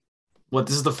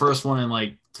This is the first one in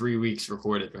like 3 weeks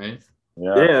recorded, right?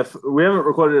 Yeah, we haven't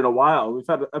recorded in a while. We've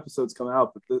had episodes come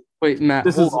out, but Wait, Matt,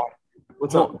 this hold is on.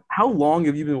 what's up? How long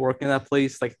have you been working at that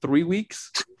place? Like 3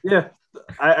 weeks? Yeah,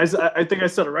 I think I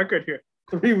set a record here.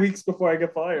 3 weeks before I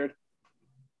get fired.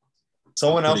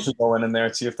 Someone else should go in there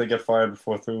and see if they get fired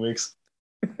before 3 weeks.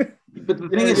 But the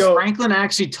thing is, Franklin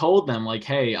actually told them, like,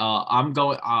 "Hey, I'm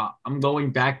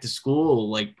going back to school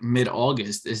like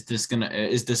mid-August. Is this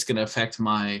gonna affect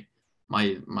my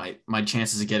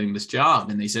chances of getting this job?"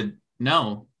 And they said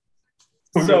no.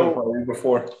 So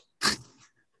before,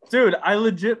 dude, I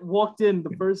legit walked in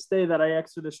the first day that I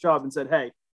asked for this job and said,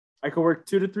 "Hey, I could work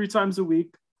 2 to 3 times a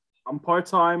week. I'm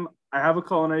part-time. I have a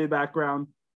culinary background,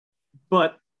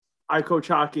 but I coach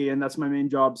hockey and that's my main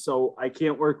job. So I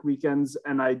can't work weekends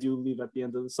and I do leave at the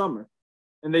end of the summer."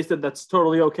 And they said, "That's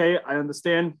totally okay. I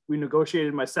understand." We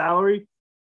negotiated my salary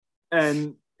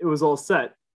and it was all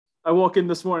set. I walk in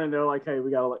this morning, they're like, "Hey,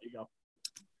 we got to let you go."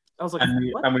 I was like,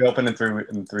 and we opened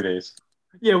in 3 days.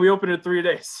 Yeah, we opened in 3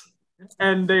 days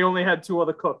and they only had 2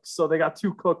 other cooks. So they got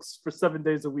 2 cooks for 7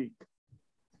 days a week.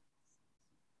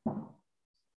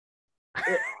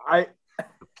 I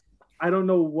don't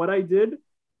know what I did.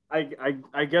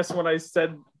 I guess when I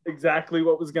said exactly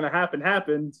what was going to happen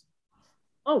happened.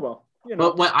 Oh, well, you know.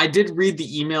 But when I did read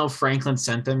the email Franklin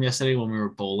sent them yesterday when we were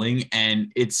bowling,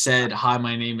 and it said, "Hi,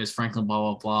 my name is Franklin, blah,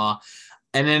 blah, blah."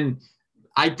 And then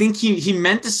I think he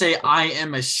meant to say, "I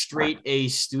am a straight A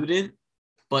student,"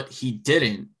 but he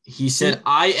didn't. He said,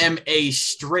 "I am a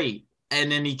straight." And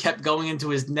then he kept going into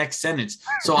his next sentence.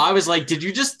 So I was like, "Did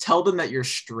you just tell them that you're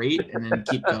straight and then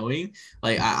keep going?"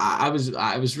 Like I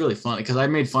was really funny because I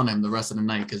made fun of him the rest of the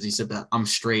night because he said that I'm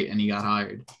straight and he got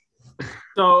hired.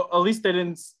 So at least he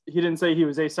didn't say he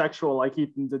was asexual like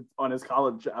Ethan did on his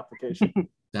college application.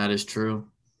 That is true.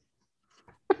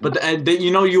 But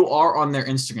you are on their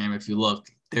Instagram if you look.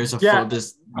 There's a photo.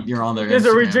 You're on their There's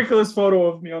Instagram. a ridiculous photo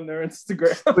of me on their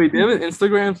Instagram. Wait, they have an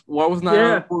Instagram? Why wasn't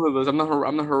that one of those? I'm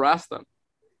not harass them.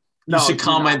 You should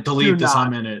comment, delete this.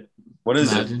 I'm in it. What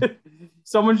is it?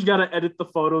 Someone's got to edit the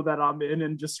photo that I'm in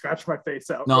and just scratch my face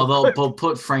out. No, they'll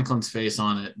put Franklin's face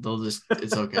on it.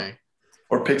 It's okay.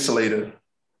 Or pixelated.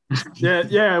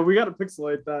 Yeah, we got to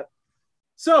pixelate that.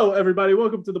 So, everybody,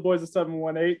 welcome to the Boys of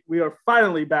 718. We are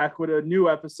finally back with a new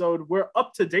episode. We're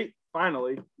up to date,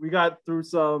 finally. We got through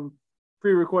some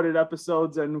pre-recorded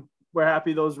episodes, and we're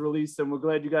happy those released, and we're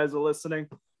glad you guys are listening.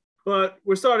 But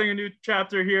we're starting a new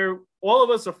chapter here. All of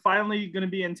us are finally going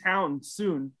to be in town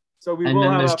soon. So we will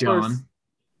have our first.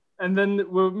 And then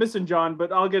we're missing John,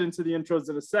 but I'll get into the intros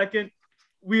in a second.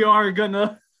 We are going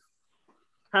to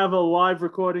have a live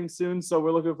recording soon, so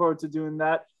we're looking forward to doing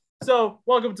that. So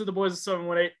welcome to the Boys of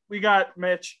 718. We got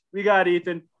Mitch. We got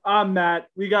Ethan. I'm Matt.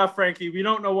 We got Frankie. We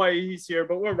don't know why he's here,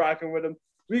 but we're rocking with him.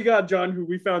 We got John, who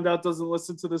we found out doesn't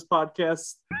listen to this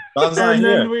podcast. And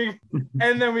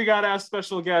then we got our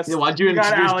special guest. Yeah, why'd you we got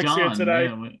introduce Alex John? here today.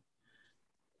 Yeah,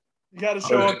 you got to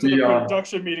show up to the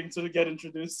production meeting to get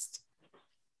introduced.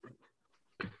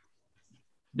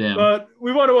 Damn. But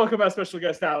we want to welcome our special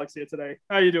guest, Alex, here today.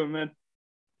 How you doing, man?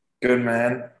 Good,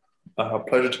 man.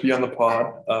 Pleasure to be on the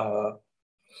pod.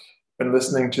 Been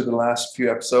listening to the last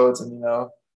few episodes, and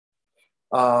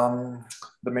the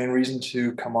main reason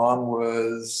to come on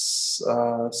was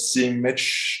seeing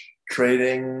Mitch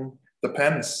trading the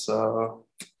Pens. So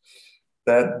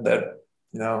that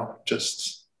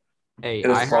just hey,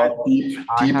 I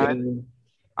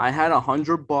had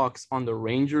 $100 on the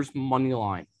Rangers money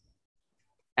line,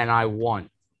 and I won.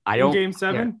 In Game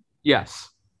 7? Yes.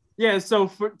 Yeah, so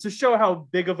to show how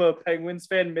big of a Penguins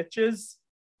fan Mitch is,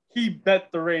 he bet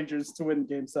the Rangers to win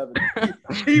Game 7.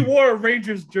 He wore a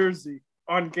Rangers jersey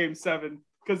on Game 7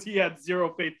 because he had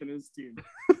zero faith in his team.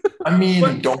 I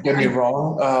mean, don't get me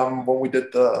wrong. When we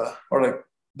did the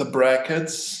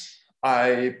brackets,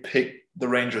 I picked the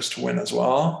Rangers to win as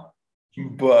well.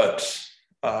 But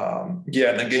in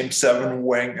the Game 7,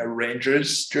 wearing a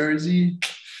Rangers jersey,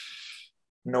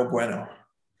 no bueno.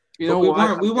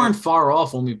 We weren't far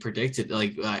off when we predicted.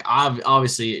 Like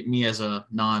obviously, me as a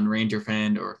non-Ranger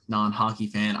fan or non-hockey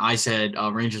fan, I said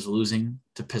Rangers losing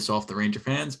to piss off the Ranger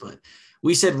fans, but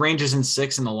we said Rangers in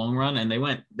 6 in the long run, and they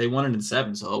won it in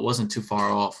 7, so it wasn't too far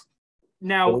off.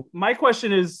 Now, my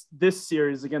question is this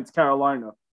series against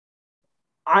Carolina.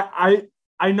 I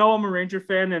know I'm a Ranger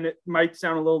fan, and it might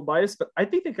sound a little biased, but I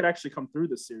think they could actually come through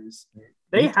this series.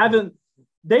 They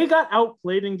got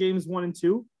outplayed in games 1 and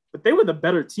 2. But they were the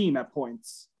better team at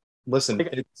points. Listen,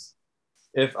 the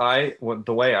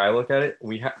way I look at it,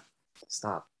 we have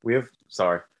the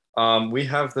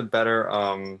better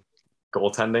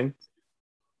goaltending.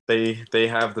 They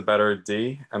have the better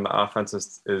D, and the offense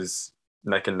is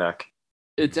neck and neck.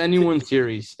 It's anyone's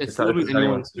series. It's literally anyone's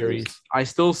anyone's series. I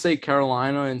still say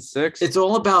Carolina in 6. It's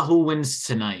all about who wins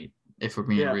tonight, if we're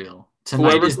being real.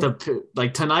 Tonight is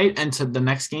tonight and to the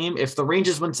next game. If the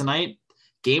Rangers win tonight,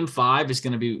 Game 5 is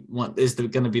going to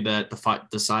be the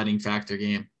deciding factor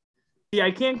game. Yeah,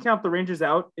 I can't count the Rangers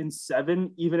out in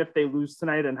 7, even if they lose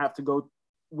tonight and have to go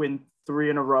win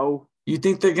 3 in a row. You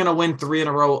think they're going to win 3 in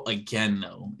a row again,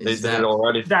 though? They did it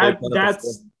already.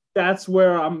 That's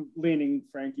where I'm leaning,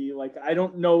 Frankie. Like, I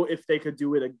don't know if they could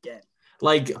do it again.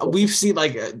 Like, we've seen,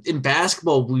 like, in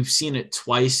basketball, we've seen it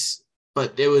twice,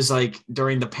 but it was, like,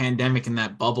 during the pandemic in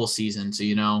that bubble season. So,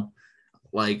 you know,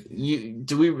 like, we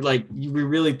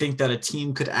really think that a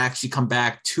team could actually come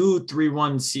back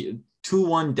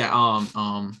 2-1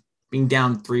 down, being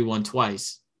down 3-1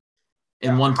 twice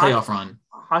in one playoff run?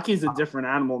 Hockey's a different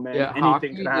animal, man. Yeah,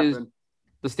 anything could happen.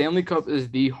 The Stanley Cup is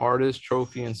the hardest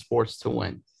trophy in sports to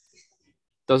win.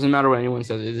 Doesn't matter what anyone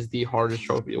says. It is the hardest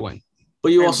trophy to win.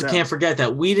 But you also can't forget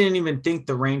that we didn't even think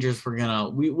the Rangers were gonna.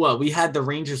 We had the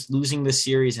Rangers losing the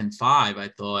series in 5. I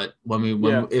thought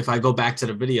if I go back to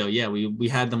the video, we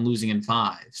had them losing in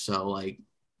 5. So like,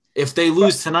 if they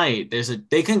lose tonight,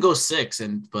 they can go 6,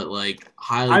 but like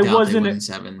highly doubt they win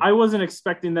 7. I wasn't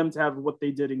expecting them to have what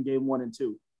they did in Game 1 and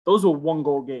 2. Those were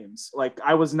 1-goal games. Like,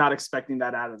 I was not expecting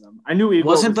that out of them. I knew it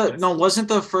wasn't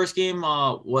the first game.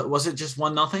 What was it? Just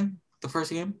 1-0. The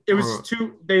first game? It was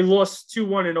 2. They lost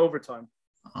 2-1 in overtime.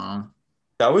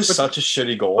 That was such a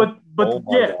shitty goal. But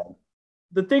God.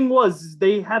 The thing was,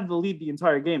 they had the lead the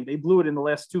entire game. They blew it in the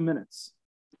last 2 minutes.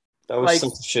 That was such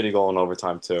a shitty goal in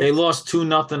overtime too. They lost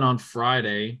 2-0 on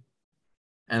Friday,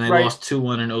 and they lost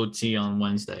 2-1 in OT on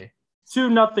Wednesday.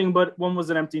 2-0, but one was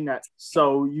an empty net.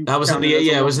 So that was in the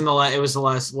it was the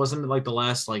last. Wasn't it like the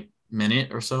last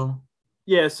minute or so?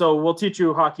 Yeah, so we'll teach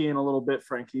you hockey in a little bit,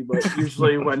 Frankie. But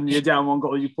usually when you're down 1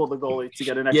 goal, you pull the goalie to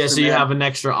get an extra. Yeah, so you have an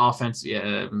extra offense.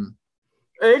 Yeah,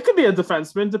 it could be a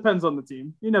defenseman. Depends on the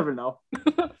team. You never know.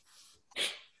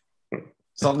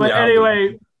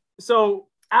 Anyway, so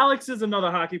Alex is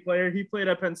another hockey player. He played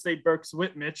at Penn State Berks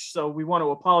with Mitch, so we want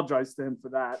to apologize to him for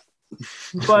that.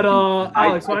 But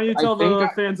Alex, why don't you tell the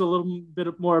fans a little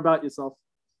bit more about yourself?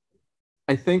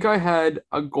 I think I had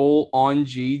a goal on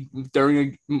G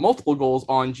multiple goals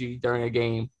on G during a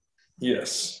game.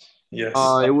 Yes.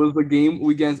 It was the game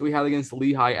we had against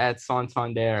Lehigh at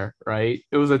Santander, right?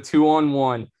 It was a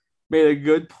 2-on-1. Made a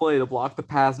good play to block the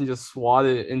pass and just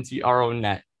swatted it into our own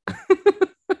net.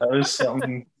 That was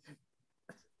something.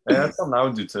 Yeah, that's something I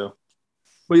would do too.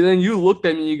 But then you looked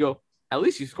at me and you go, at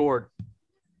least you scored.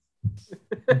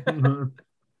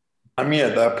 I mean,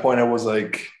 at that point, it was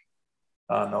like,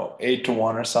 I don't know, 8-1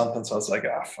 or something. So I was like,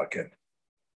 fuck it.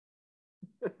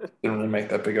 Didn't really make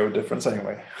that big of a difference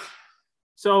anyway.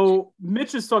 So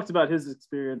Mitch has talked about his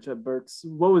experience at Berks.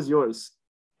 What was yours?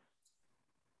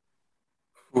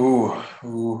 Ooh,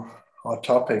 hot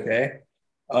topic, eh?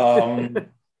 Are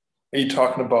you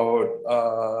talking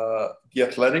about the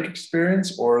athletic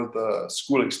experience or the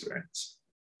school experience?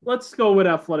 Let's go with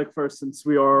athletic first, since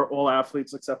we are all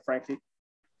athletes except Frankie.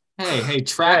 Hey,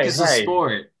 track is a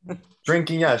sport.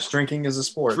 Drinking is a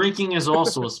sport. Drinking is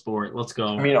also a sport. Let's go.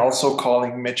 I mean, also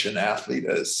calling Mitch an athlete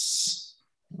is...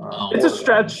 it's a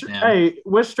stretch. Hey,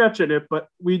 we're stretching it, but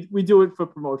we do it for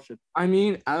promotion. I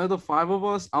mean, out of the 5 of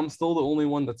us, I'm still the only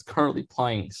one that's currently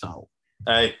playing, so...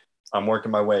 Hey, I'm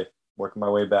working my way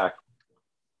back.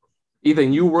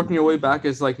 Ethan, you working your way back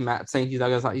is like Matt saying he's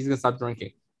gonna stop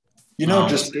drinking. You know,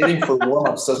 just skating for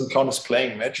warm-ups doesn't count as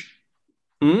playing, Mitch.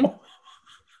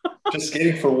 Just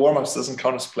skating for warm-ups doesn't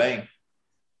count as playing.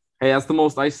 Hey, that's the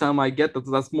most ice time I get.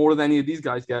 That's more than any of these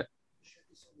guys get.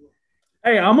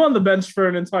 Hey, I'm on the bench for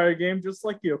an entire game, just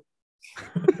like you.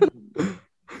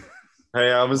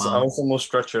 Hey, I was almost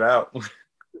stretched out.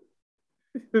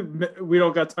 We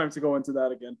don't got time to go into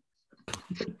that again.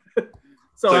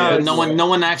 So no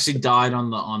one actually died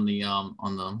on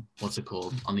the what's it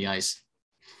called, on the ice.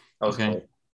 Okay. Cool.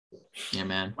 Yeah,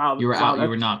 man. Wow, you were out. You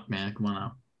were knocked, man. Come on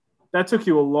out. That took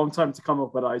you a long time to come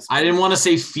up with ice. I didn't want to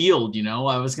say field.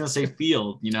 I was gonna say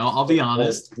field. I'll be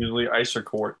honest. Usually ice or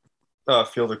court.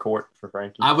 Field or court for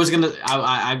Frankie. I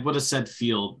would have said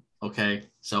field. Okay,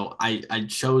 so I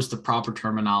chose the proper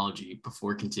terminology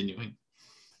before continuing.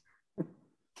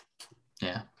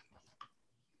 Yeah.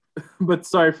 But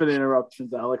sorry for the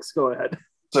interruptions, Alex. Go ahead.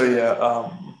 So yeah,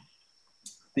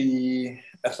 the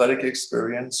athletic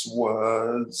experience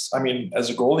was, I mean, as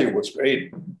a goalie, it was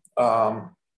great.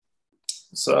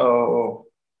 So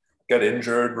got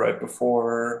injured right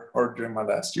before or during my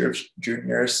last year of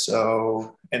junior,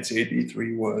 so NCAA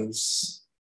D3 was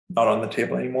not on the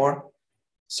table anymore.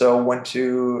 So went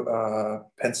to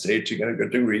Penn State to get a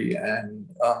good degree and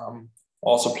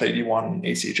also played D1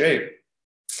 ACHA.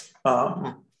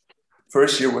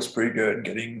 First year was pretty good,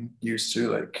 getting used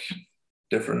to like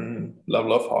different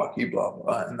level of hockey, blah,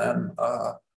 blah. And then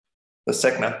the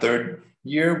second and third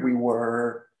year, we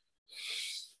were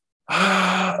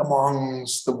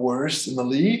amongst the worst in the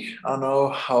league. I don't know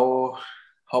how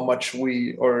much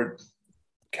we or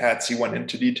Katsy went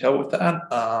into detail with that.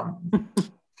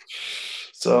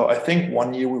 So I think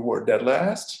one year we were dead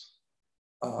last.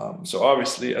 So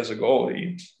obviously, as a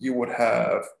goalie, you would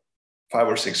have 5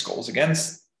 or 6 goals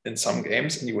against in some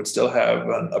games, and you would still have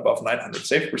an above 900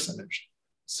 save percentage.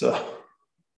 So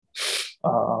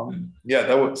yeah,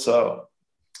 that was so.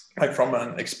 Like from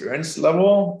an experience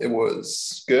level, it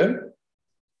was good.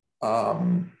 I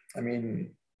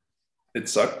mean, it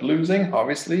sucked losing,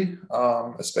 obviously,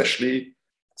 especially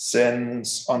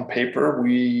since on paper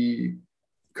we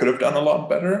could have done a lot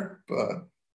better, but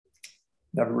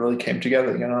never really came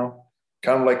together, you know,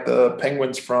 kind of like the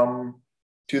Penguins from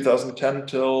 2010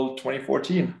 till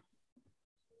 2014.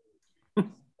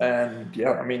 And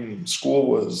yeah, I mean,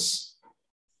 school was,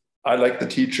 I like the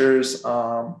teachers.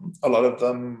 A lot of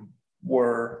them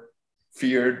were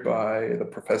feared by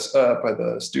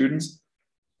the students,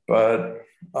 but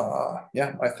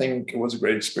yeah, I think it was a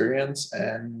great experience.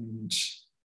 And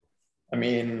I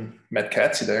mean, met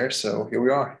Katsy there, so here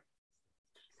we are.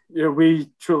 Yeah, we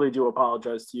truly do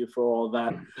apologize to you for all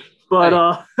that. But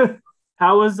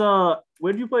how was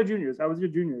where did you play juniors? How was your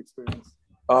junior experience?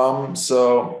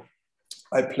 So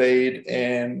I played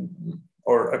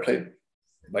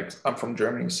like, I'm from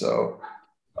Germany, so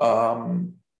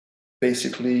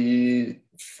basically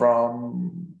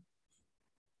from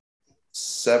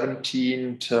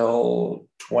 17 till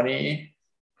 20,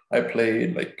 I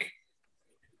played like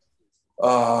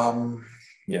in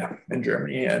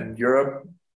Germany and Europe.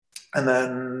 And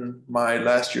then my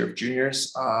last year of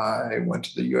juniors, I went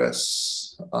to the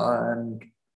US and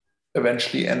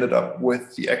eventually ended up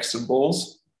with the Exeter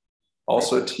Bulls,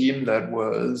 also a team that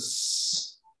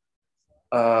was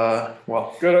good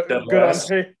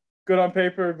on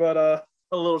paper, but a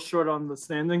little short on the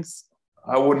standings.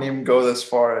 I wouldn't even go this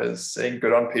far as saying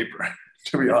good on paper,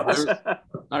 to be honest.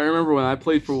 I remember when I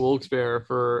played for Wilkes-Barre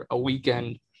for a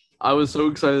weekend, I was so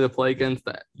excited to play against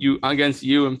you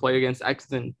and play against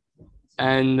Exton.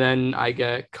 And then I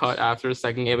get cut after the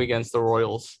second game against the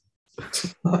Royals.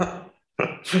 The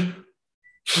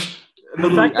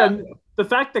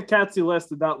fact that Katsy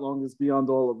lasted that long is beyond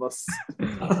all of us.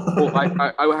 Well,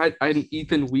 I had an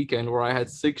Ethan weekend where I had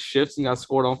 6 shifts and got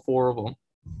scored on 4 of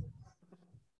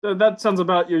them. That sounds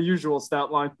about your usual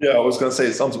stat line. Yeah, I was gonna say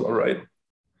it sounds about right.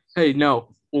 Hey,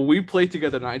 no. When we played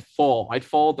together and I'd fall at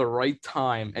the right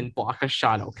time and block a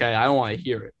shot, okay? I don't want to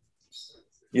hear it.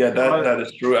 Yeah, that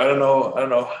is true. I don't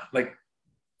know like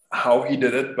how he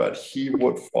did it, but he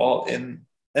would fall in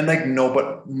and like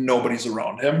nobody's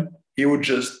around him. He would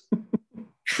just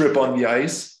trip on the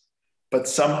ice, but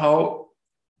somehow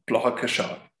block a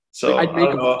shot. So I'd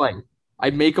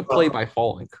make a play by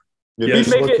falling. Yeah,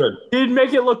 he'd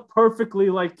make it look perfectly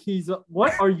like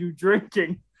what are you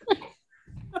drinking?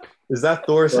 Is that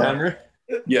Thor's hammer?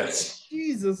 Yes.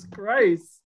 Jesus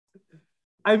Christ.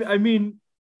 I mean,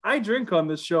 I drink on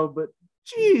this show, but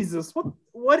Jesus,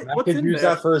 what's in use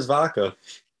there? that for his vodka.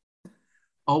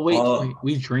 Oh wait,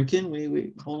 we drinking?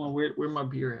 Wait, hold on. Where my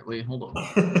beer at? Wait, hold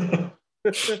on.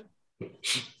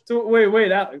 So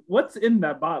wait, Alex, what's in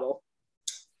that bottle?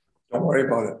 Don't worry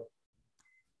about it.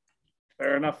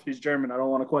 Fair enough. He's German. I don't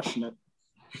want to question it.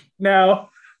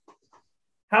 Now,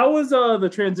 how was the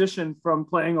transition from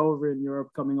playing over in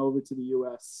Europe coming over to the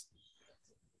US?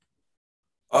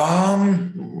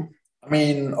 I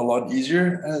mean, a lot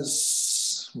easier,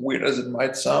 as weird as it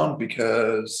might sound,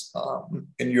 because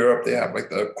in Europe they have like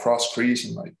the cross crease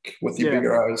and like with the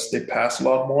bigger eyes, they pass a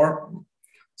lot more.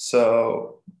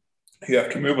 So you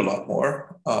have to move a lot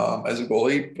more as a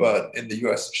goalie, but in the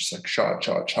US, it's just like shot.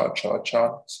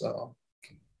 So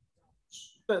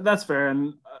that's fair.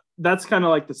 And that's kind of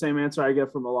like the same answer I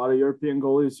get from a lot of European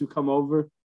goalies who come over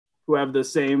who have the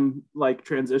same like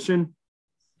transition.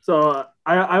 So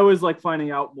I always like finding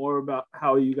out more about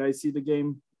how you guys see the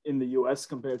game in the US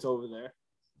compared to over there.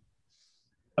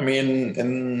 I mean,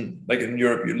 in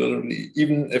Europe, you literally,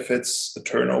 even if it's a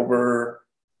turnover,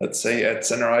 let's say at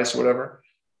center ice or whatever,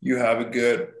 you have a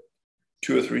good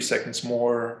 2 or 3 seconds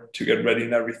more to get ready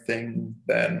and everything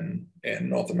than in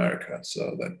North America.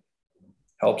 So that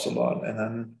helps a lot. And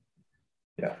then,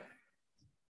 yeah.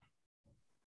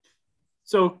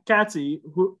 So, Katsy,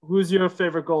 who's your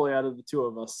favorite goalie out of the 2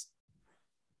 of us?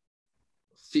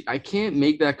 See, I can't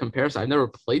make that comparison. I've never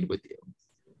played with you.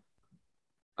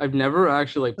 I've never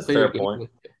actually That's played a a fair game point. with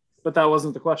But that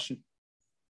wasn't the question.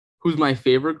 who's my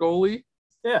favorite goalie.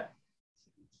 Yeah.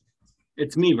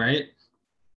 It's me, right?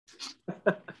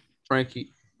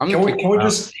 Frankie. Can we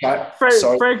just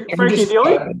sorry, can we Frankie, just the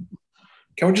only chime in?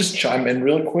 Can we just chime in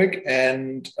real quick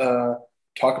and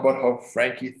talk about how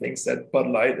Frankie thinks that Bud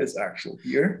Light is actual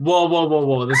beer?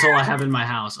 Whoa. That's all I have in my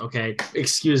house. Okay.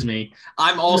 Excuse me.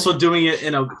 I'm also doing it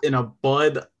in a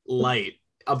Bud Light.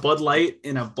 A Bud Light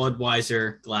in a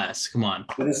Budweiser glass. Come on.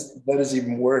 That is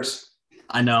even worse.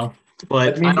 I know.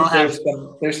 But That means I don't have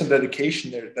there's some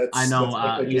dedication there. I know.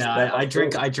 That's just I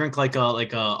drink like a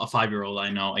 5-year-old.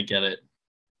 I know. I get it.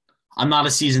 I'm not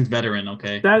a seasoned veteran,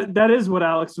 okay? that is what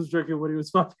Alex was drinking when he was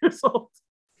 5 years old.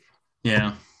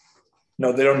 Yeah.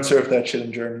 No, they don't serve that shit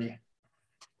in Germany.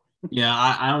 Yeah,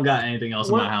 I don't got anything else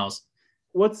in my house.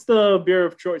 What's the beer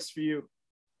of choice for you?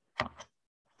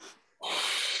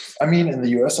 I mean, in the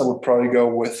US, I would probably go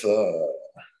with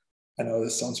I know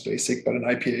this sounds basic, but an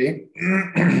IPA.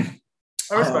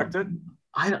 I respect it.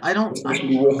 I don't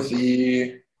Especially with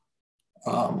the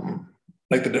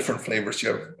like the different flavors. You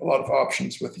have a lot of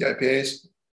options with the IPAs.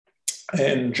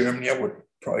 In Germany, I would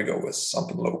probably go with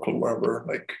something local, wherever,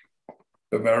 like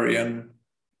Bavarian.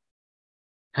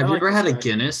 Have you ever had a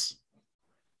Guinness?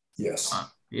 Yes.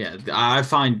 Yeah, I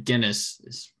find Guinness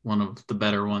is one of the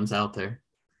better ones out there.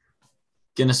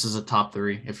 Guinness is a top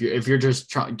 3. If you're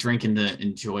just drinking to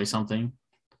enjoy something,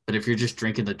 but if you're just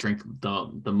drinking to drink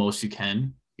the most you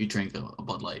can, you drink a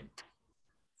Bud Light.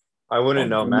 I wouldn't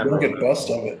know. You Matt don't get ruined, bust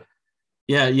of it.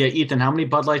 Yeah. Ethan, how many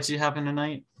Bud Lights do you have in a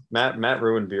night? Matt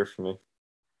ruined beer for me.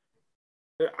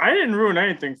 I didn't ruin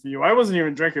anything for you. I wasn't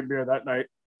even drinking beer that night.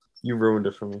 You ruined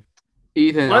it for me.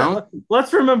 Ethan,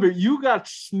 Let's remember, you got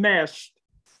smashed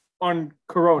on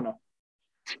Corona.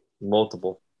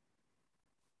 Multiple.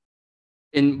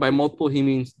 by multiple he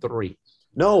means 3.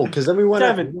 No, because then we went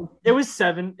 7. It was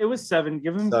 7. It was 7.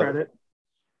 Give him 7. credit.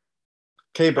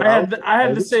 Okay, but I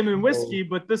had the same in whiskey,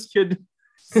 but this kid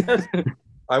says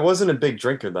I wasn't a big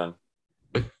drinker then.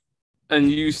 And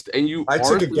you I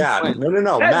took a gap.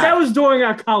 No, Matt. that was during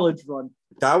our college run.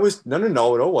 That was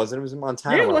no, it wasn't. It was in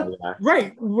Montana. Yeah, when I was there.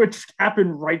 right, which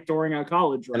happened right during our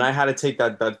college run. And I had to take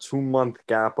that 2-month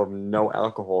gap of no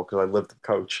alcohol because I lived with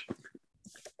coach.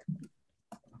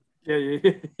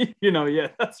 Yeah,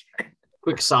 that's right.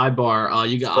 Quick sidebar.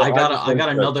 I got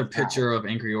another picture of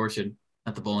Angry Orchard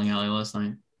at the bowling alley last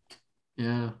night.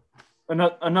 Yeah.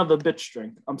 Another bitch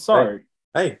drink. I'm sorry.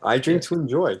 Hey, I drink to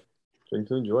enjoy.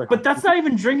 But that's not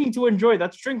even drinking to enjoy.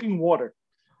 That's drinking water.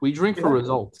 We drink for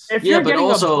results. But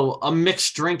also a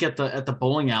mixed drink at the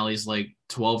bowling alley is like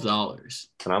 $12.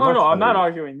 I'm not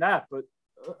arguing that, but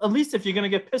at least if you're gonna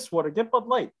get piss water, get Bud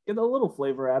Light. Get a little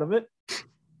flavor out of it.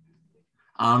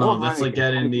 I don't know. That's like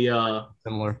getting the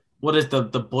similar. What is the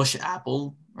Bush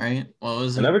apple, right? What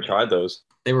was it? I never tried those.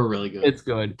 They were really good. It's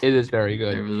good. It is very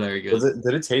good. It was very good.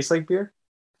 Did it taste like beer?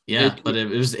 Yeah, but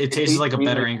it tastes like a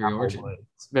better Angry Orchard.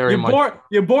 It's very much.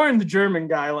 You're boring the German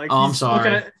guy. Like, I'm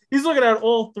sorry. He's looking at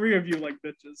all 3 of you like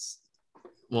bitches.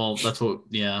 Well, that's what.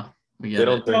 Yeah, we get They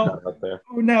don't it. drink that up there.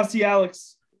 Now, see,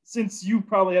 Alex, since you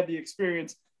probably had the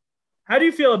experience, how do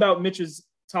you feel about Mitch's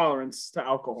tolerance to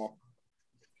alcohol?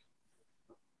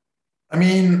 I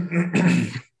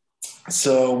mean,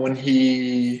 so when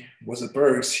he was at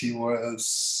Berks, he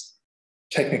was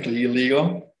technically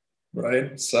illegal,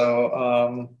 right?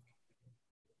 So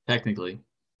Technically.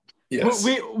 yes.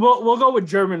 We'll go with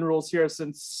German rules here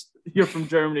since you're from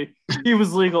Germany. He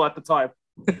was legal at the time.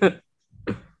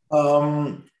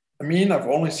 I mean, I've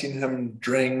only seen him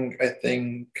drink, I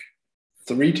think,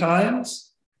 3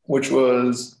 times, which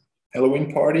was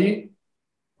Halloween party.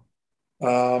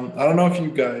 I don't know if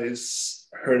you guys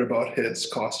heard about his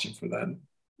costume for then.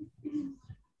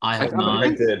 I have not. I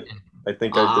did. I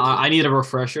think I did. I need a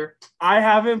refresher. I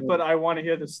haven't, but I want to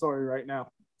hear the story right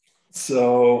now.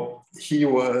 So he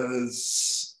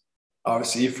was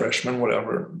obviously a freshman,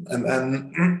 whatever. And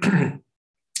then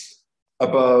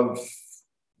above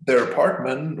their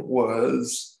apartment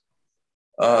was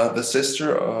the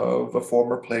sister of a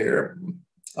former player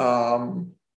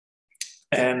and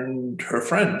her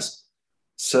friends.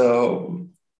 So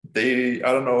I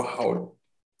don't know how it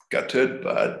got to it,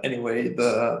 but anyway,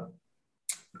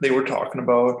 they were talking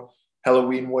about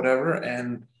Halloween, whatever,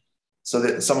 and so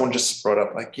that someone just brought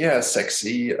up like, yeah,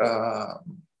 sexy. No,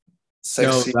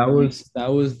 that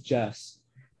was Jess.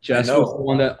 Jess was the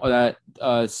one that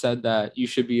said that you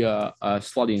should be a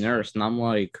slutty nurse, and I'm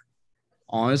like,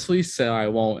 honestly, say I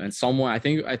won't. And someone, I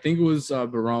think it was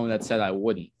Barone that said I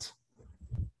wouldn't.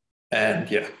 And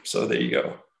yeah, so there you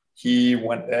go. He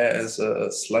went as a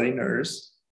slutty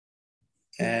nurse,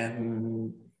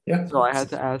 and Yeah. So I had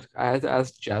to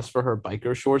ask Jess for her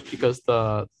biker shorts because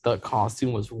the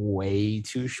costume was way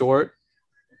too short.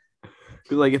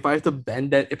 Because like if I had to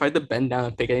bend down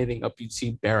and pick anything up, you'd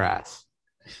see bare ass.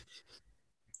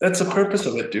 That's the purpose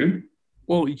of it, dude.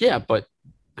 Well, yeah, but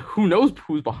who knows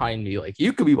who's behind me? Like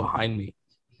you could be behind me.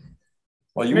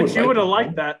 Well, you Mitch, you would have it,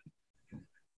 liked though. that.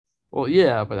 Well,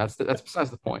 yeah, but that's besides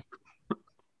the point.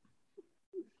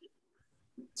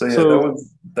 So yeah,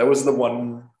 that was the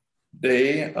one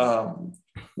day,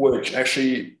 which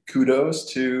actually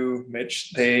kudos to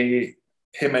Mitch.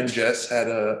 Him and Jess had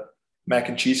a mac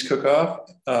and cheese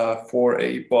cook-off for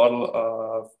a bottle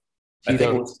of I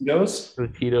think it was Tito's. The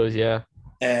Tito's, yeah.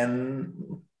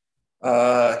 And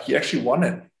he actually won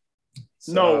it.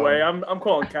 So, No way. I'm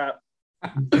calling cap.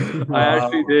 I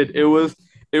actually did. It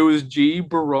was G,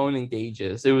 Barone, and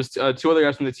Gages. It was two other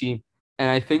guys from the team, and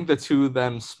I think the two of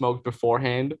them smoked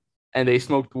beforehand, and they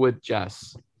smoked with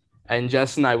Jess. And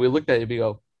Jess and we looked at it and we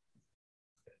go,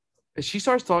 she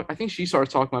starts talking. I think she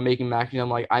starts talking about making mac and cheese. I'm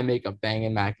like, I make a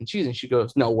banging mac and cheese, and she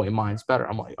goes, no way, mine's better.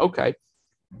 I'm like, okay,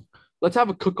 let's have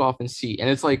a cook off and see. And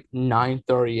it's like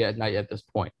 9:30 at night at this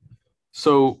point.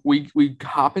 So we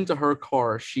hop into her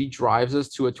car. She drives us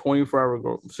to a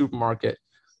 24-hour supermarket,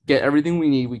 get everything we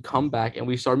need. We come back and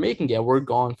we start making it. We're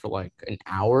gone for like an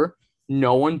hour.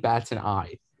 No one bats an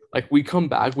eye. Like we come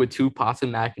back with 2 pots of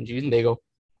mac and cheese and they go,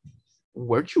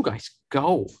 where'd you guys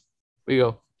go? We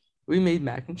go, we made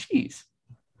mac and cheese.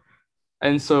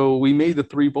 And so we made the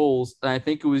 3 bowls, and I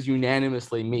think it was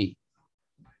unanimously me.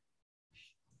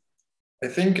 I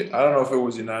don't know if it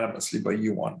was unanimously, but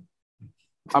you won.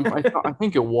 I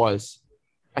think it was.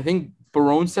 I think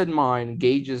Barone said mine.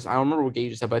 Gages, I don't remember what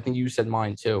Gages said, but I think you said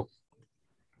mine too.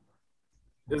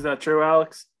 Is that true,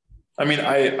 Alex? I mean,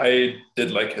 I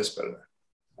did like his better.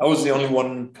 I was the only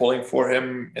one pulling for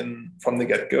him from the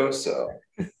get-go, so.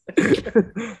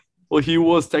 Well, he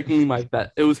was technically my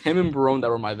vet. It was him and Barone that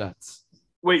were my vets.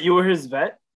 Wait, you were his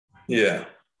vet? Yeah.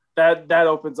 That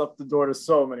opens up the door to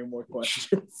so many more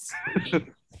questions.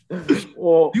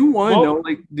 Well, do you want to know?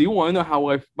 Like, do you want to know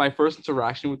how my first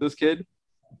interaction with this kid?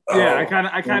 Yeah, I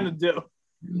kind of do.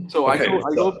 So okay,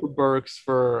 I go up to Berks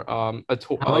for a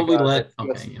tour. How about we let?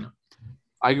 Okay,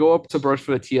 I go up to Berks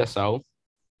for the TSO,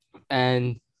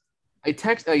 and I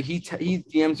text. He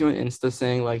DMs you on Insta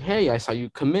saying like, "Hey, I saw you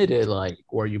committed. Like,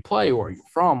 where you play, where you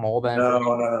from, all that."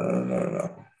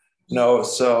 No.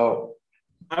 So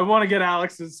I want to get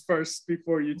Alex's first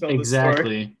before you tell the story.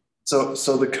 Exactly. So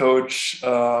the coach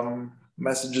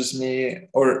messages me,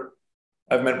 or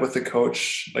I've met with the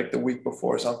coach like the week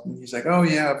before or something. He's like, oh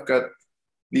yeah, I've got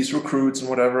these recruits and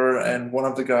whatever. And one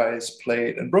of the guys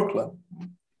played in Brooklyn.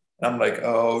 And I'm like,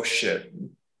 oh shit.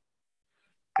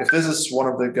 If this is one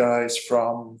of the guys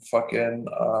from fucking,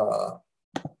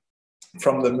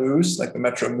 from the Moose, like the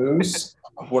Metro Moose,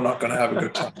 we're not going to have a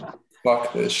good time.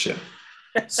 Fuck this shit.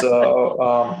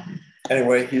 So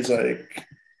anyway, he's like,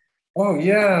 oh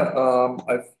yeah,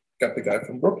 I've got the guy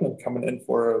from Brooklyn coming in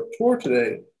for a tour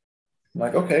today. I'm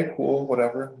like, okay, cool,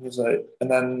 whatever. He's like, and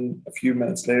then a few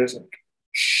minutes later, he's like,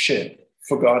 shit,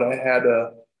 forgot I had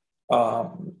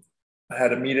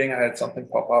a meeting, I had something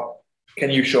pop up. Can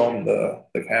you show him the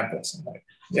campus? I'm like,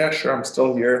 yeah, sure, I'm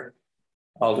still here.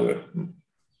 I'll do it.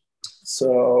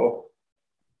 So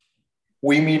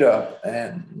we meet up,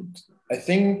 and I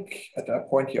think at that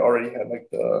point he already had like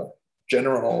the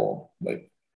general like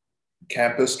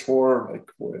campus tour, like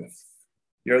with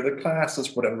the other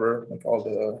classes, whatever, like all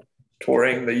the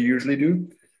touring they usually do.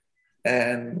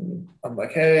 And I'm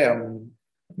like, hey, I'm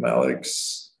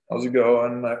Alex. How's it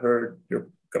going? I heard you're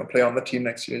gonna play on the team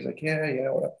next year. He's like, yeah,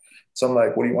 whatever. So I'm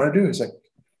like, what do you want to do? He's like,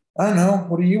 I don't know.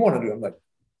 What do you want to do? I'm like,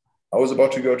 I was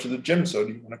about to go to the gym, so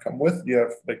do you want to come with? Do you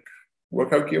have like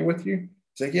workout gear with you?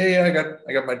 He's like, yeah,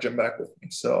 I got my gym bag with me.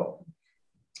 So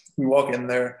we walk in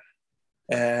there,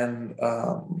 and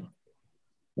I'm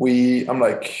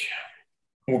like,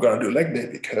 we're gonna do leg day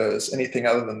because anything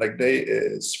other than leg day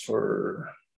is for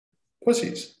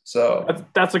pussies. So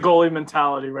that's a goalie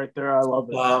mentality right there. I love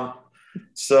it.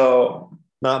 So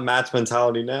not Matt's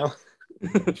mentality now.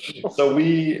 So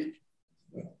we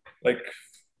like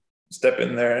step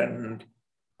in there, and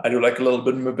I do like a little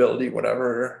bit of mobility,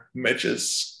 whatever. Mitch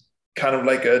is kind of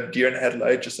like a deer in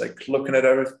headlight, just like looking at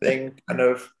everything, kind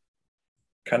of,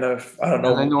 I don't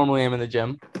know. As I normally am in the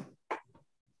gym.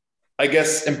 I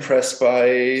guess impressed by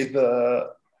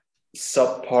the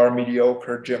subpar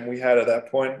mediocre gym we had at that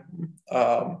point.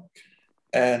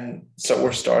 And so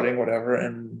we're starting whatever,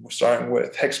 and we're starting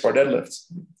with hex bar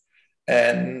deadlifts.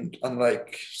 And I'm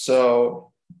like,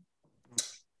 so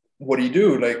what do you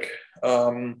do? Like,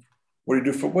 what do you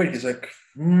do for weight? He's like,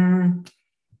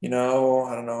 I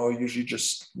don't know, usually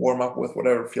just warm up with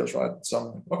whatever feels right.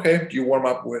 So okay, do you warm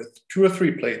up with 2 or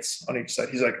 3 plates on each side?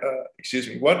 He's like, excuse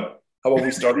me, what? How about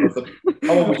we start with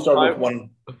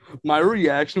one? My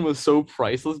reaction was so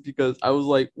priceless because I was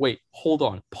like, wait, hold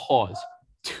on, pause.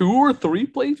 2 or 3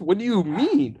 plates? What do you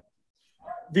mean?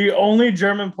 The only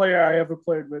German player I ever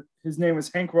played with, his name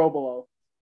was Hank Robelo.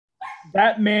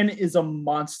 That man is a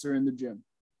monster in the gym.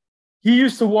 He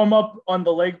used to warm up on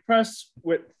the leg press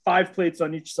with 5 plates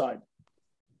on each side.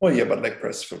 Well, yeah, but leg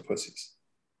press for pussies.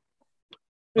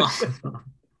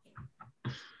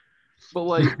 But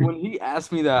like when he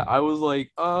asked me that, I was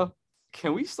like,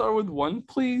 can we start with 1,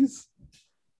 please?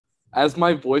 As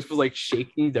my voice was like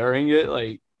shaking during it,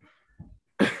 like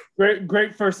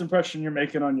great first impression you're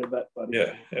making on your bet, buddy.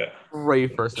 Yeah.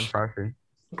 Great first impression.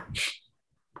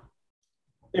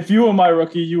 If you were my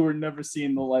rookie, you were never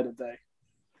seeing the light of day.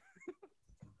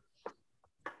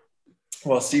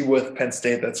 Well, see, with Penn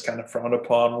State, that's kind of frowned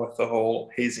upon with the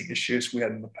whole hazing issues we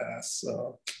had in the past.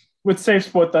 So. With Safe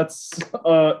Sport, that's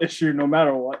an issue no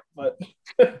matter what. But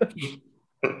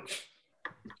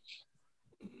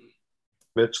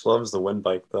Mitch loves the wind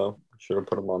bike, though. Should have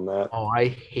put him on that. Oh, I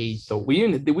hate we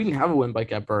didn't have a wind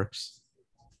bike at Berks.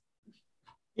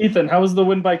 Ethan, how was the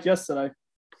wind bike yesterday?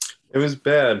 It was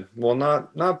bad. Well,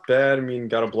 not bad. I mean,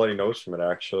 got a bloody nose from it,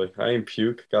 actually. I didn't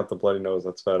puke. Got the bloody nose.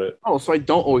 That's about it. Oh, so I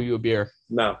don't owe you a beer.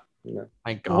 No.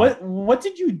 My God. What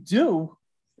did you do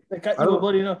that got you a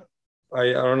bloody nose?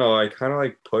 I don't know. I kind of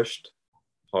like pushed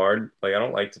hard. Like I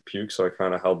don't like to puke, so I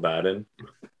kind of held that in.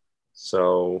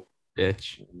 So,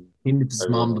 bitch. He needs his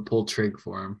mom to pull trig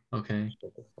for him. Okay.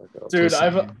 Dude,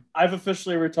 I've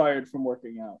officially retired from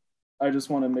working out. I just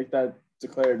want to make that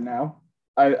declared now.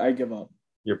 I give up.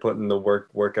 You're putting the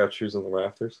workout shoes on the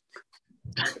rafters?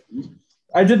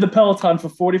 I did the Peloton for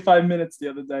 45 minutes the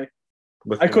other day.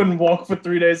 I couldn't walk for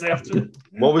 3 days after.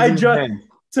 What was in your hand?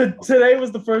 Today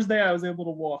was the first day I was able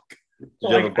to walk. Did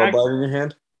you have a Bud Light in your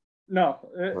hand? No.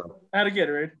 I had a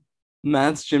Gatorade.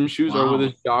 Matt's gym shoes are with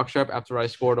his jock strap after I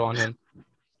scored on him.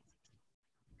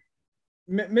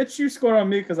 Mitch, you scored on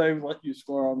me because I let you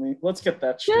score on me. Let's get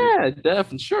that straight. Yeah,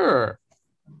 definitely. Sure.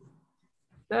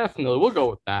 Definitely. We'll go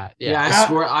with that. Yeah,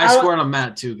 I scored on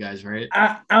Matt too, guys, right?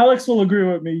 Alex will agree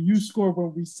with me. You score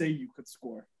when we say you could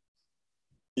score.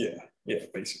 Yeah,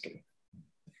 basically.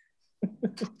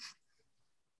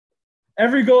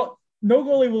 No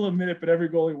goalie will admit it, but every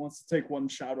goalie wants to take one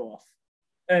shot off.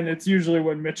 And it's usually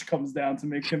when Mitch comes down to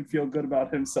make him feel good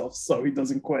about himself so he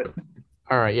doesn't quit.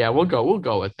 All right, yeah, we'll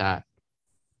go with that.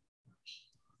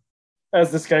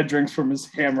 As this guy drinks from his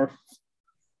hammer.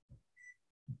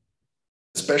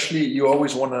 Especially, you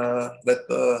always want to let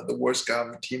the worst guy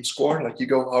on the team score. Like, you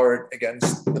go hard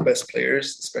against the best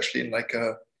players, especially in like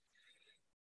the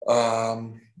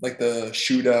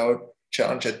shootout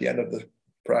challenge at the end of the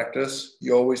practice.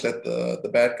 You always let the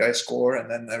bad guy score, and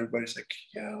then everybody's like,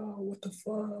 "Yeah, what the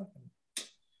fuck?"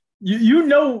 You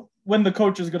know when the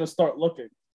coach is going to start looking.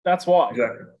 That's why.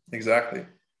 Exactly.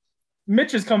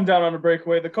 Mitch has come down on a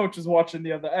breakaway. The coach is watching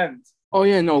the other end. Oh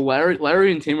yeah, no,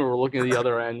 Larry and Timmy were looking at the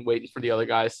other end, waiting for the other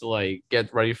guys to like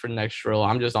get ready for the next drill.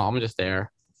 I'm just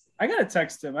there. I gotta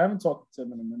text him. I haven't talked to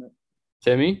him in a minute.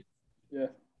 Timmy? Yeah.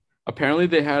 Apparently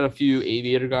they had a few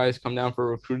aviator guys come down for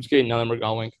recruits gate. None of them are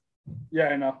going. Yeah,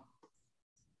 I know.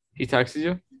 He texted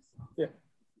you? Yeah.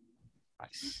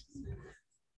 Nice.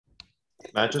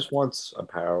 Matt just wants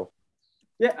apparel.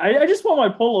 Yeah, I just want my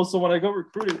polo so when I go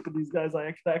recruiting for these guys, I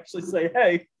can actually say,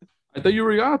 hey. I thought you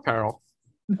already got apparel.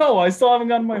 No, I still haven't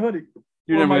gotten my hoodie.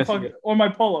 You're never gonna see it. Or my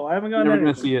polo. I haven't gotten You're never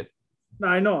anything. gonna see it. No,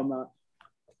 I know I'm not.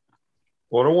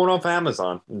 Order one off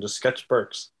Amazon and just sketch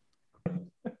Berks.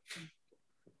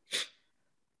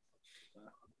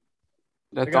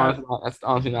 That's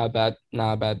honestly not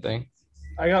a bad thing.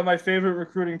 I got my favorite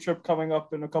recruiting trip coming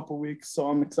up in a couple weeks, so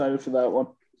I'm excited for that one.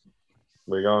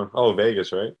 Where you going? Oh,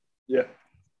 Vegas, right? Yeah.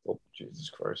 Oh, Jesus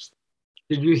Christ.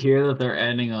 Did you hear that they're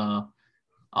adding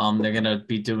they're gonna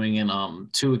be doing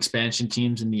 2 expansion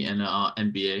teams in the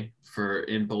NBA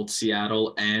in both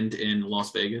Seattle and in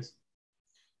Las Vegas?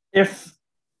 If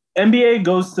NBA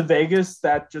goes to Vegas,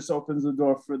 that just opens the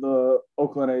door for the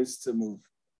Oakland A's to move.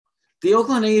 The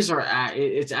Oakland A's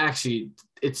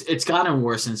it's gotten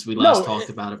worse since we last talked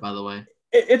about it, by the way.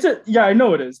 I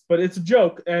know it is, but it's a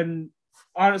joke. And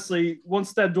honestly,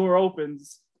 once that door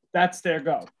opens, that's their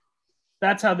go.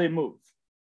 That's how they move.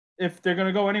 If they're going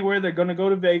to go anywhere, they're going to go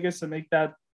to Vegas and make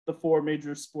that the 4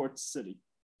 major sports city.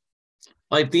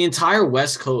 Like the entire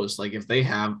West Coast, like if they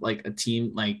have like a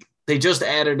team, like they just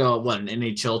added an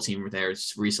NHL team there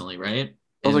recently, right?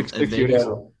 That was like 6 years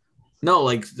ago. No,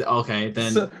 like okay,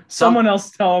 then someone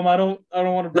else tell him. I don't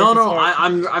want to break his No. heart. I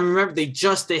remember they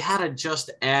had to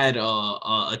just add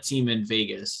a team in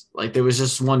Vegas. Like there was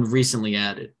just one recently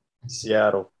added.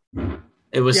 Seattle.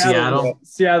 It was Seattle.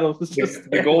 Seattle was just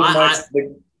The Golden Knights.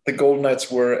 The Golden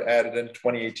Knights were added in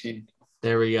 2018.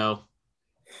 There we go.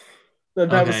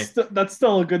 That's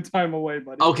still a good time away,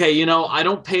 buddy. Okay, I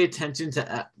don't pay attention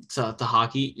to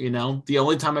hockey. The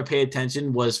only time I pay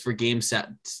attention was for game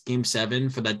 7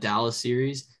 for that Dallas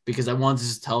series because I wanted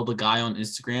to tell the guy on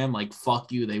Instagram like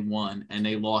fuck you, they won and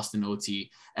they lost in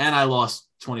OT and I lost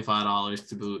 $25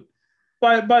 to boot.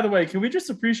 By the way, can we just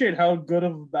appreciate how good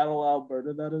of a battle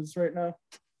Alberta that is right now?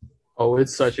 Oh,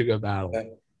 it's such a good battle.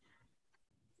 Okay.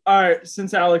 All right,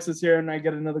 since Alex is here and I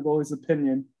get another goalie's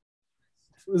opinion.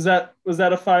 Was that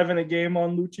a 5 in a game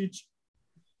on Lucic?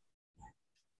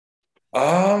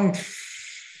 I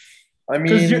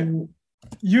mean,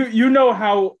 you know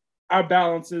how our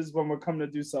balance is when we're coming to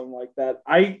do something like that.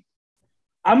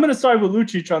 I'm gonna side with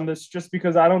Lucic on this just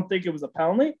because I don't think it was a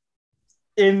penalty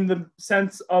in the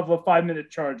sense of a 5-minute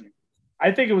charging.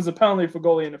 I think it was a penalty for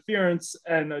goalie interference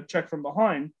and a check from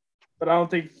behind, but I don't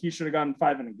think he should have gotten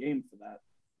 5 in a game for that.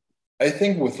 I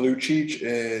think with Lucic,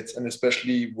 and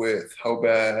especially with how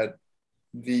bad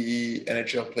the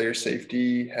NHL player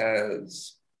safety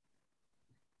has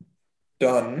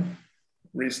done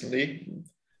recently,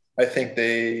 I think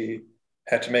they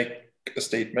had to make a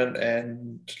statement.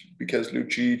 And because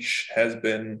Lucic has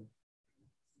been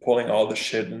pulling all the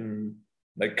shit and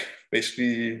like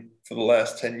basically for the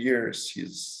last 10 years,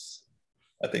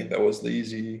 I think that was the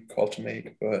easy call to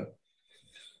make. But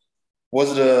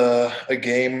was it a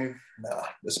game? Nah,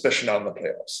 especially not in the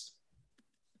playoffs.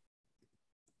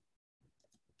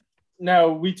 Now,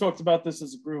 we talked about this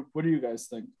as a group. What do you guys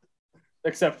think?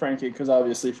 Except Frankie, because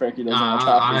obviously Frankie doesn't watch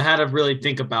hockey. I had to really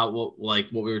think about what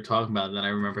we were talking about, and then I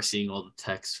remember seeing all the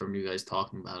texts from you guys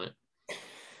talking about it.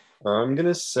 I'm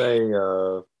gonna say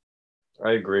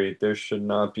I agree. There should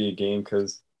not be a game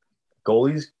because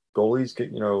goalies get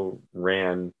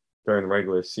ran during the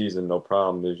regular season, no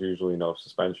problem. There's usually no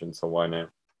suspension, so why now?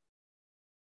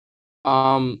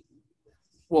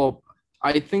 Well,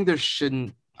 I don't think there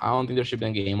should be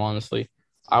a game, honestly.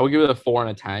 I would give it a 4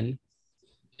 and a 10,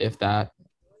 if that.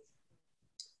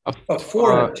 A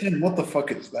 4 and a 10? What the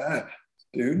fuck is that,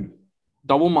 dude? A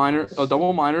double minor,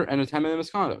 and a 10-minute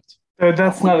misconduct.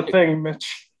 That's not a thing,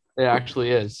 Mitch. It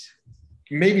actually is.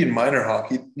 Maybe in minor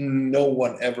hockey, no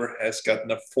one ever has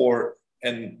gotten a 4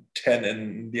 and 10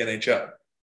 in the NHL.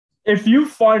 If you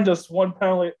find us one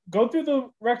penalty, go through the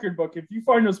record book. If you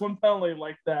find us one penalty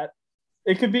like that,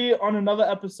 it could be on another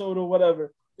episode or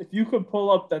whatever. If you could pull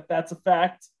up that's a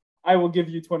fact, I will give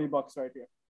you $20 right here.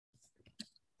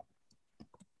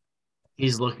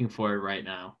 He's looking for it right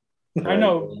now. I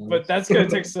know, but that's gonna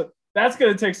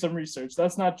take some research.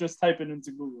 That's not just typing into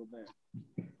Google there.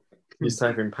 He's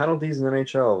typing penalties in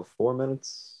NHL 4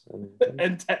 minutes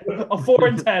and a 4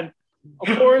 and 10.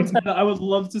 A 4 and 10. I would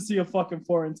love to see a fucking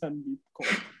 4 and 10 be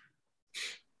called.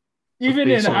 Even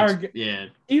in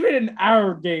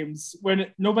our games,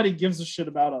 when nobody gives a shit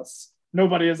about us,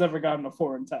 nobody has ever gotten a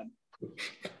 4 and 10.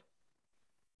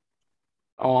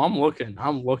 Oh, I'm looking.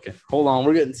 Hold on,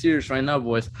 we're getting serious right now,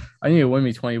 boys. I need to win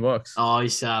me $20. Oh, he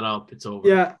sat up. It's over.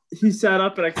 Yeah, he sat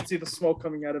up, and I could see the smoke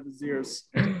coming out of his ears.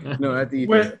 No, at the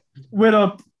with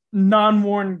a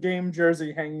non-worn game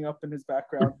jersey hanging up in his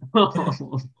background.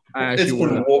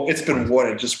 It's been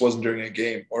worn. It just wasn't during a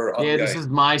game or on this is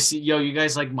my yo. You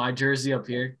guys like my jersey up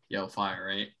here? Yo, fire,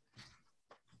 right?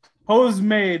 Hoes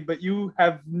made, but you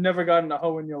have never gotten a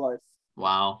hoe in your life.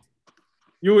 Wow.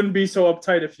 You wouldn't be so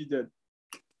uptight if you did.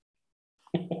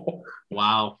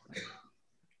 Wow.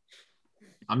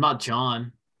 I'm not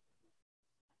John.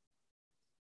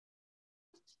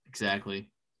 Exactly.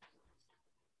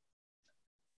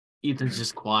 Ethan's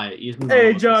just quiet.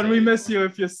 Hey, John, we miss you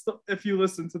if you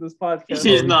listen to this podcast.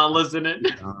 He's not listening.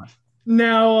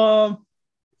 Now,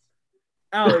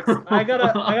 Alex, I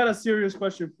got a serious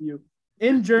question for you.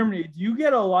 In Germany, do you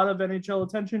get a lot of NHL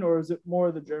attention, or is it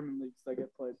more the German leagues that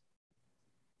get played?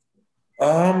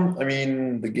 I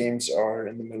mean, the games are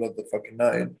in the middle of the fucking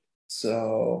night,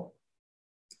 so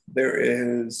there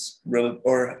has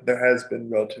been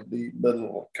relatively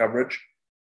little coverage,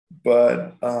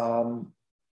 but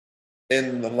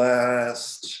in the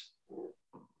last,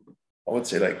 I would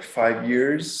say like 5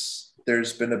 years,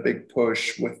 there's been a big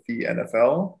push with the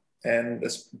NFL, and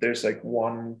there's like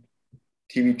one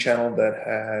TV channel that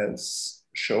has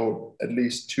showed at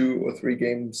least 2 or 3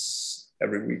 games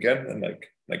every weekend and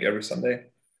like every Sunday.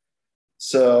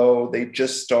 So they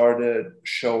just started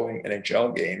showing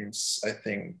NHL games, I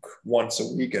think, once a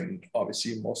week. And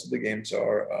obviously, most of the games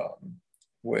are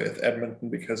with Edmonton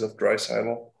because of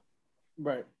Draisaitl.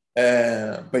 Right.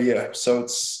 But yeah, so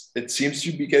it seems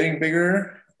to be getting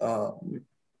bigger.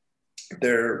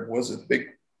 There was a big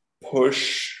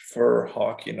push for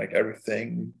hockey and like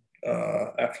everything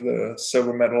after the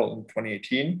silver medal in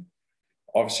 2018.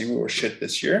 Obviously, we were shit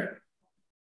this year.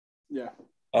 Yeah.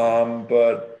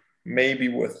 But maybe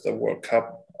with the World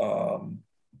Cup,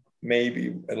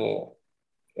 maybe it'll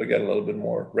get a little bit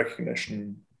more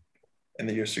recognition in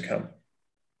the years to come.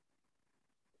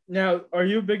 Now, are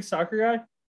you a big soccer guy?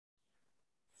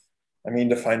 I mean,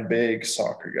 define big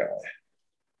soccer guy.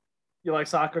 You like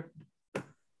soccer?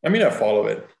 I mean, I follow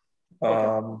it.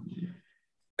 Okay.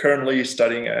 Currently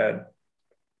studying at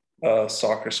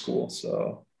soccer school,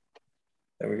 so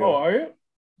there we go. Oh, are you?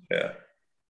 Yeah.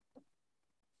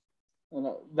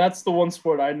 That's the one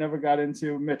sport I never got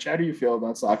into. Mitch, how do you feel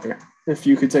about soccer? If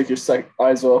you could take your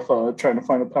eyes off trying to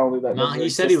find a penalty that. No, he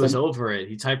said he was over it.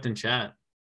 He typed in chat.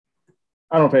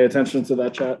 I don't pay attention to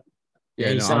that chat.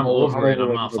 Yeah, he said I'm over it.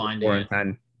 I'm not finding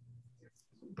it.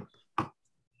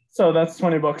 So that's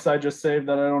 $20 I just saved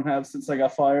that I don't have since I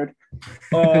got fired.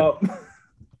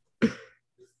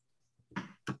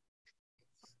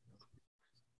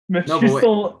 Mitch,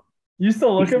 you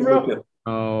still looking, bro?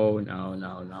 Oh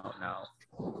no.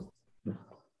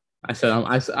 I said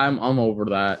I'm over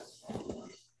that.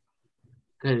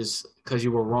 Because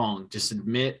you were wrong. Just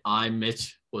admit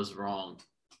Mitch was wrong.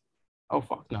 Oh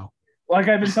fuck no. Like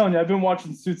I've been telling you, I've been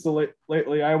watching Suits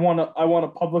lately. I want a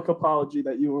public apology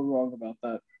that you were wrong about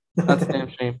that. That's a damn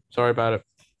shame. Sorry about it.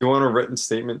 You want a written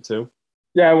statement too?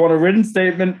 Yeah, I want a written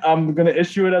statement. I'm gonna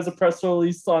issue it as a press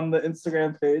release on the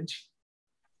Instagram page.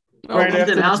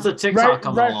 How's the TikTok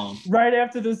coming along? Right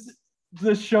after this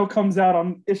show comes out,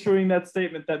 I'm issuing that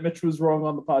statement that Mitch was wrong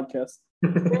on the podcast.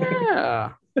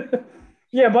 Yeah.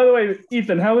 Yeah, by the way,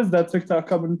 Ethan, how is that TikTok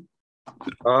coming?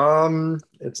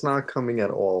 It's not coming at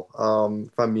all.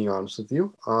 If I'm being honest with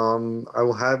you. I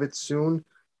will have it soon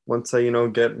once I,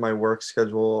 get my work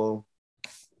schedule.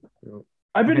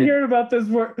 I've been hearing about this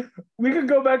work. We could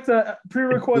go back to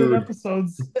pre-recorded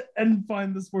episodes and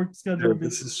find this work schedule. Dude,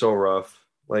 this is so rough.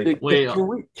 Like, wait,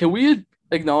 can we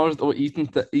acknowledge what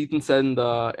Ethan said in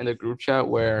the group chat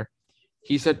where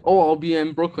he said, "Oh, I'll be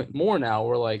in Brooklyn more now."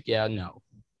 We're like, "Yeah, no."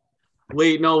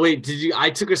 Wait. I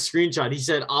took a screenshot. He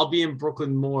said, "I'll be in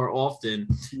Brooklyn more often."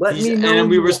 Let me know. And then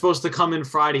we were supposed to come in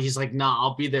Friday. He's like, "Nah,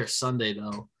 I'll be there Sunday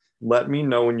though." Let me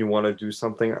know when you want to do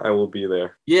something. I will be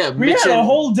there. Yeah, we had a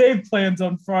whole day planned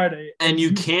on Friday, and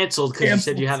you canceled because you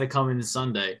said you had to come in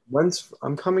Sunday.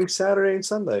 I'm coming Saturday and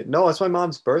Sunday. No, it's my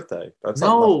mom's birthday.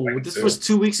 This was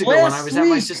 2 weeks ago when I was at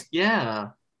my sister.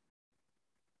 Yeah,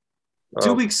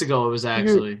 2 weeks ago it was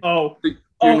actually.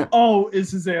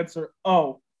 Is his answer?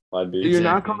 Oh, I'd be. You're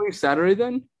not coming Saturday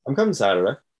then? I'm coming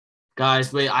Saturday.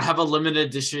 Guys, wait! I have a limited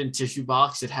edition tissue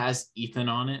box. It has Ethan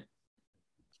on it.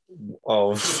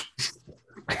 Oh.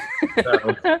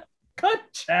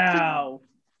 Ka-chow.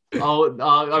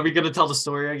 Are we gonna tell the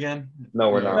story again? No,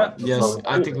 we're not. Yes,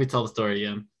 I think we tell the story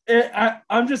again.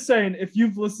 I'm just saying, if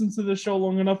you've listened to the show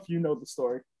long enough, you know the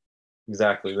story.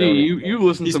 Exactly. You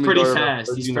listen to me. He's pretty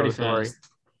fast. He's pretty fast.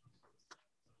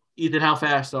 Ethan, how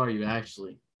fast are you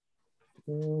actually?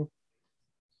 I don't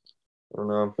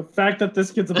know. The fact that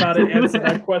this kid's about to answer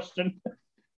that question.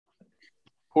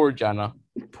 Poor Jenna.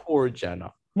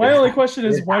 My only question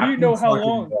is, why do you know how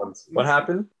long? What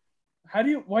happened? Why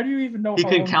do you even know he how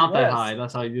can long count that high?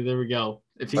 That's how you. There we go.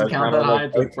 If he can count that high,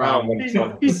 it's a problem.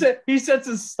 He sets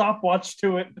his stopwatch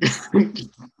to it.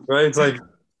 Right? It's like,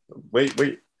 wait,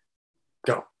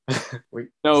 go. Wait.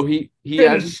 No, he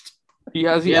has the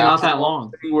app not that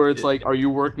long where it's like, are you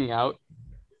working out?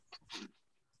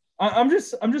 I'm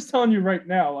just telling you right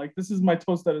now, like, this is my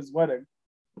toast at his wedding.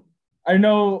 I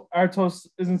know our toast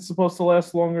isn't supposed to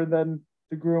last longer than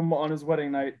the groom on his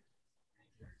wedding night.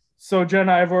 So, Jen,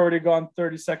 I've already gone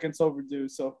 30 seconds overdue.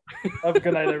 So, have a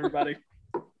good night, everybody.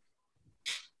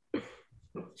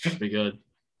 Should be good.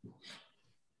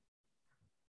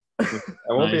 I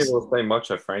won't be able to play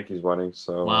much at Frankie's wedding.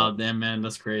 So, wow, damn, man,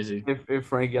 that's crazy. If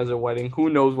Frankie has a wedding, who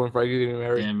knows when Frankie's getting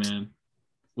married? Damn, man.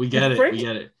 We get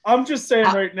it. I'm just saying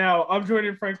right now, I'm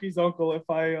joining Frankie's uncle if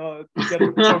I get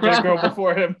a girl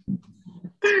before him.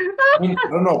 I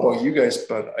don't know about you guys,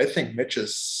 but I think Mitch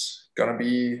is gonna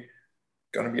be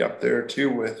up there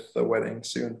too with the wedding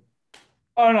soon.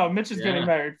 Oh no, Mitch is getting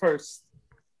married first.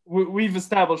 We've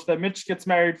established that Mitch gets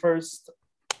married first,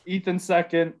 Ethan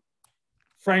second,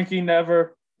 Frankie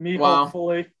never, me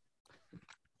hopefully.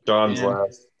 John's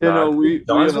last.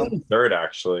 John's only third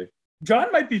actually.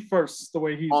 John might be first the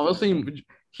way he's Honestly,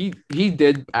 he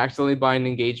did accidentally buy an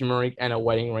engagement ring and a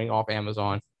wedding ring off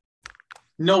Amazon.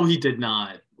 No, he did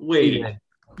not. He Wait. did.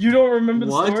 You don't remember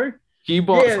What? the story? He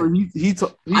bought. Yeah.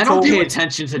 So he I don't told pay me-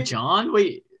 attention to John.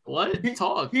 Wait, what? He-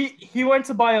 Talk. He went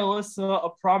to buy Alyssa a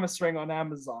promise ring on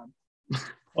Amazon. Oh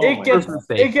it my gets First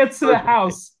mistake. it gets to the First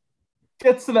house.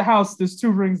 Gets to the house. There's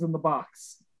 2 rings in the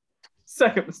box.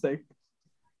 Second mistake.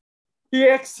 He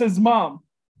asks his mom.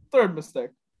 Third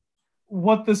mistake.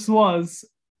 What this was,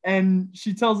 and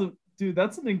she tells him, "Dude,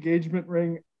 that's an engagement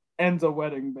ring and a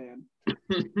wedding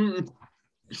band."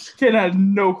 Kid had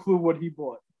no clue what he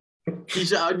bought.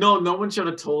 No one should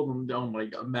have told him. Oh my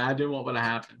God, imagine what would have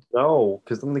happened. No,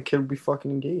 because then the kid would be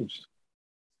fucking engaged.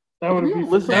 That would Yeah, be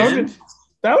listen.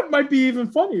 that might be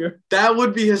even funnier. That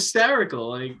would be hysterical.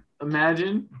 Like,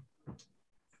 imagine.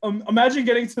 Imagine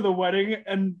getting to the wedding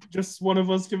and just one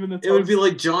of us giving the. It would be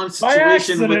like John's By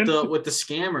situation accident. with the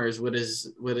scammers with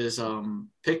his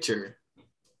picture.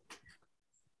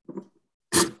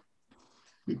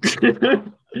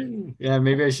 Yeah,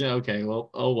 maybe I should. Okay, well,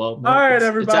 oh well. All right, it's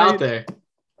everybody. out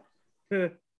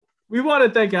there. We want to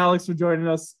thank Alex for joining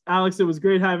us. Alex, it was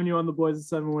great having you on the Boys of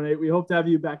 718. We hope to have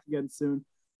you back again soon.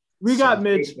 We got Sounds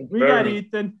Mitch. good. We got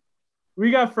Ethan.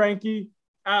 We got Frankie.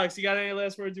 Alex, you got any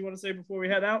last words you want to say before we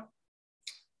head out?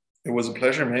 It was a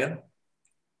pleasure, man.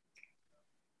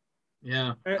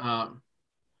 Yeah.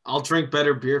 I'll drink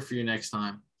better beer for you next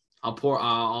time.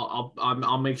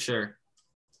 I'll make sure.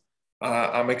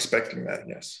 I'm expecting that,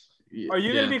 yes. Are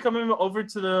you going to be coming over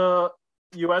to the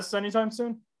U.S. anytime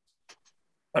soon?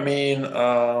 I mean,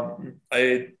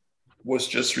 I was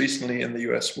just recently in the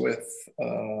US with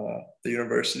the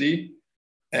university,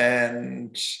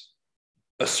 and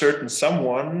a certain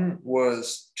someone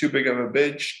was too big of a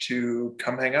bitch to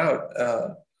come hang out.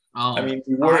 I mean,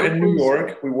 we were in New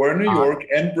York. We were in New York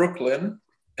and Brooklyn,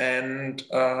 and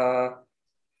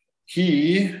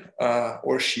he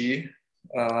or she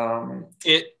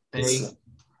he,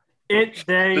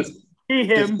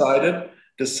 him.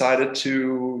 decided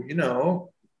to,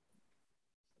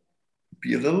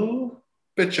 be a little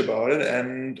bitch about it,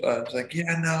 and it's like,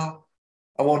 yeah, no,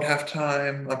 I won't have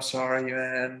time. I'm sorry,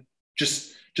 man.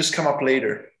 Just come up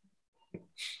later.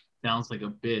 Sounds like a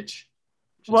bitch.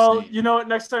 Just Well, saying. you know what?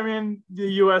 Next time you're in the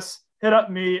U.S., hit up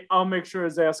me. I'll make sure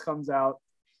his ass comes out.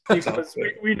 Because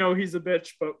we know he's a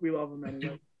bitch, but we love him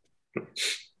anyway.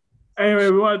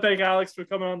 Anyway, we want to thank Alex for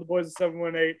coming on the Boys of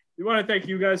 718. We want to thank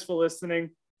you guys for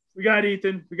listening. We got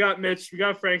Ethan, we got Mitch, we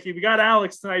got Frankie, we got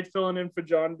Alex tonight filling in for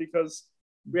John because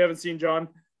we haven't seen John.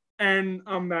 And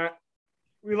I'm Matt.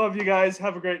 We love you guys.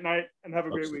 Have a great night and have a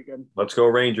great weekend. Let's go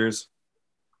Rangers.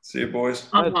 See you, boys.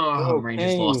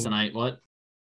 Rangers lost tonight. What?